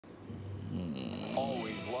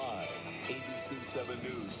live. ABC 7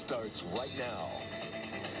 News starts right now.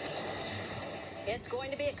 It's going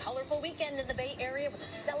to be a colorful weekend in the Bay Area with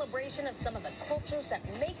a celebration of some of the cultures that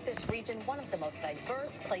make this region one of the most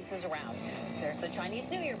diverse places around. There's the Chinese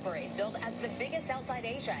New Year Parade, billed as the biggest outside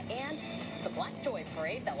Asia, and the Black Joy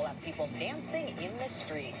Parade that will have people dancing in the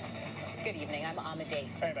streets. Good evening, I'm Ahmed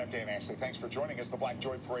Dates. And I'm Dan Ashley. Thanks for joining us. The Black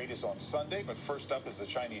Joy Parade is on Sunday, but first up is the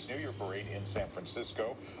Chinese New Year Parade in San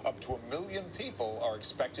Francisco. Up to 1 million people are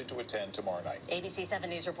expected to attend tomorrow night. ABC 7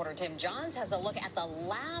 News reporter Tim Johns has a look at the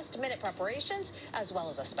last-minute preparations, as well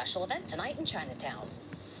as a special event tonight in Chinatown.